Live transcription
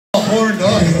or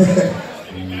not.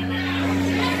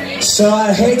 So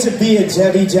I hate to be a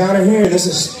Debbie Downer here. This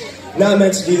is not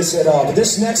meant to do this at all. But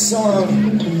this next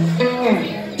song,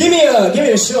 give me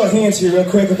a show of hands here real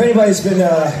quick if anybody's been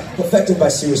affected by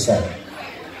suicide.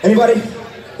 Anybody?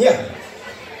 Yeah.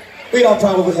 We all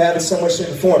probably have in some way, shape,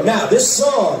 or form. Now, this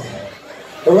song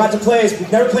we're about to play is,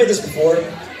 we've never played this before.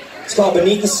 It's called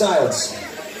Beneath the Silence.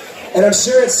 And I'm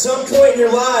sure at some point in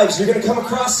your lives you're going to come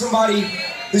across somebody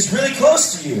who's really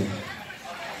close to you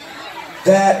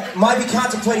that might be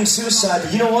contemplating suicide,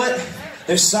 but you know what?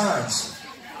 There's signs,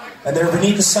 and they're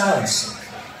beneath the silence.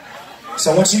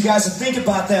 So I want you guys to think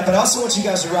about that, but I also want you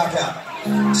guys to rock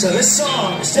out. So this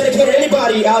song is dedicated to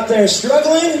anybody out there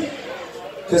struggling,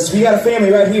 because we got a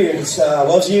family right here that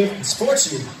loves you and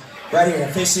supports you right here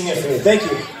and facing Infamy. Thank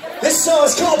you. This song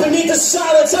is called Beneath the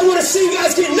Silence. I want to see you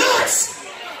guys get nuts!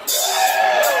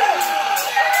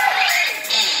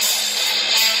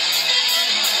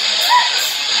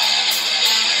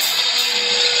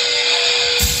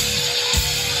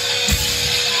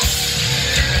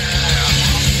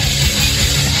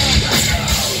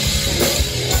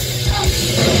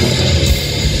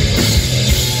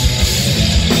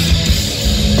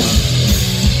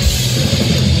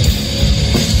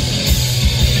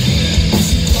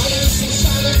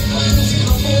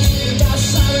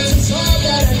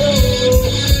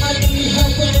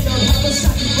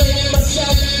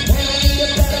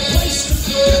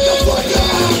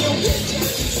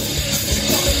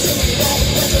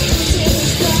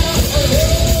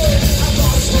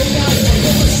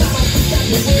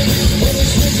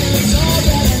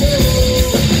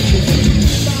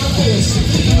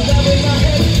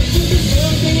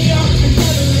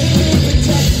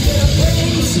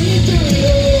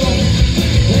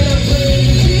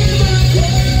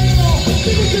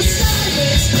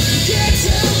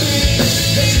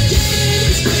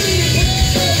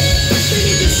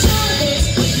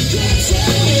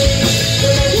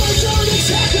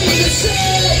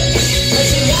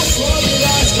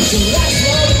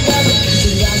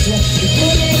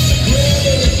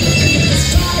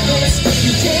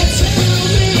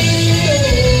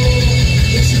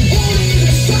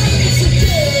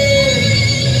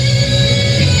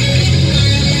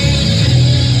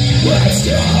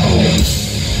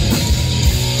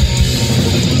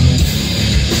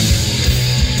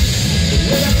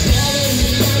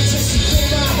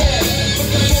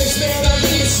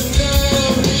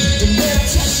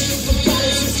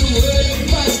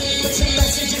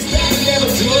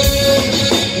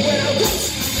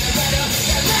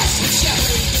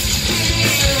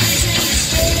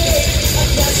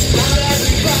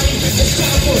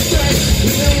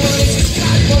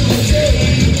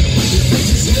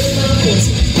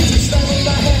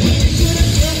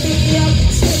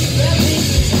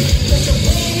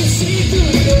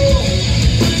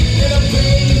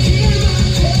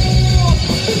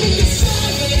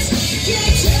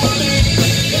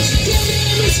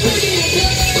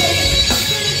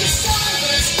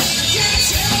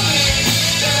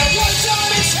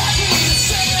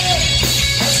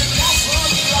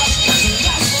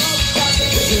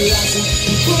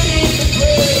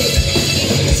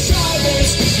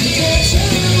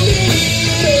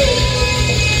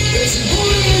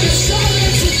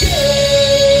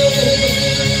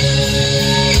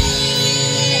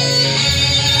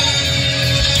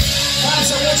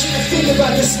 Think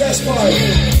about this next part.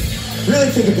 Really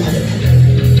think about it.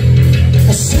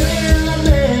 I said I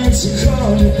meant to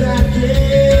call you back in.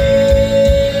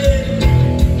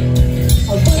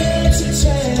 I went to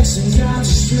text and got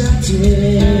distracted.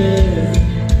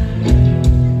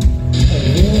 And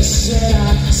you said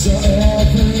I saw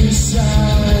every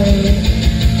sign.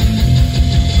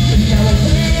 And now I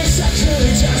wish I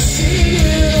could just see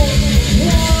you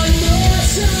one more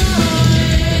time.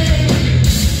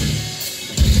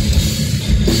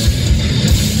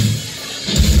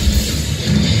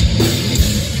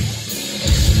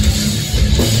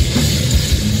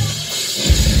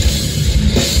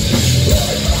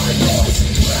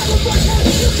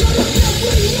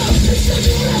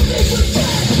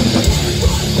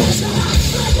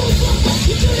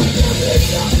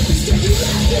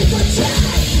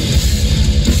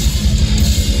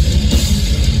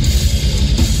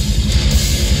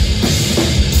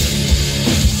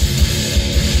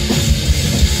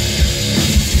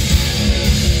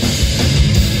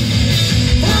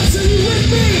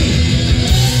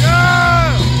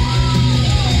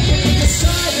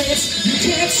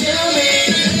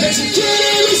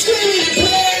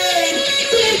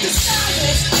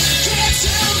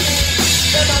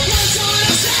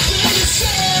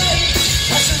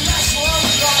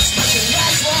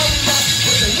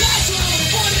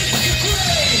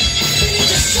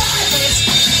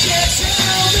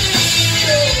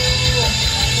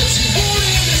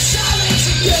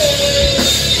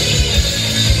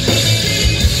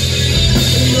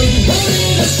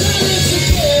 Shut it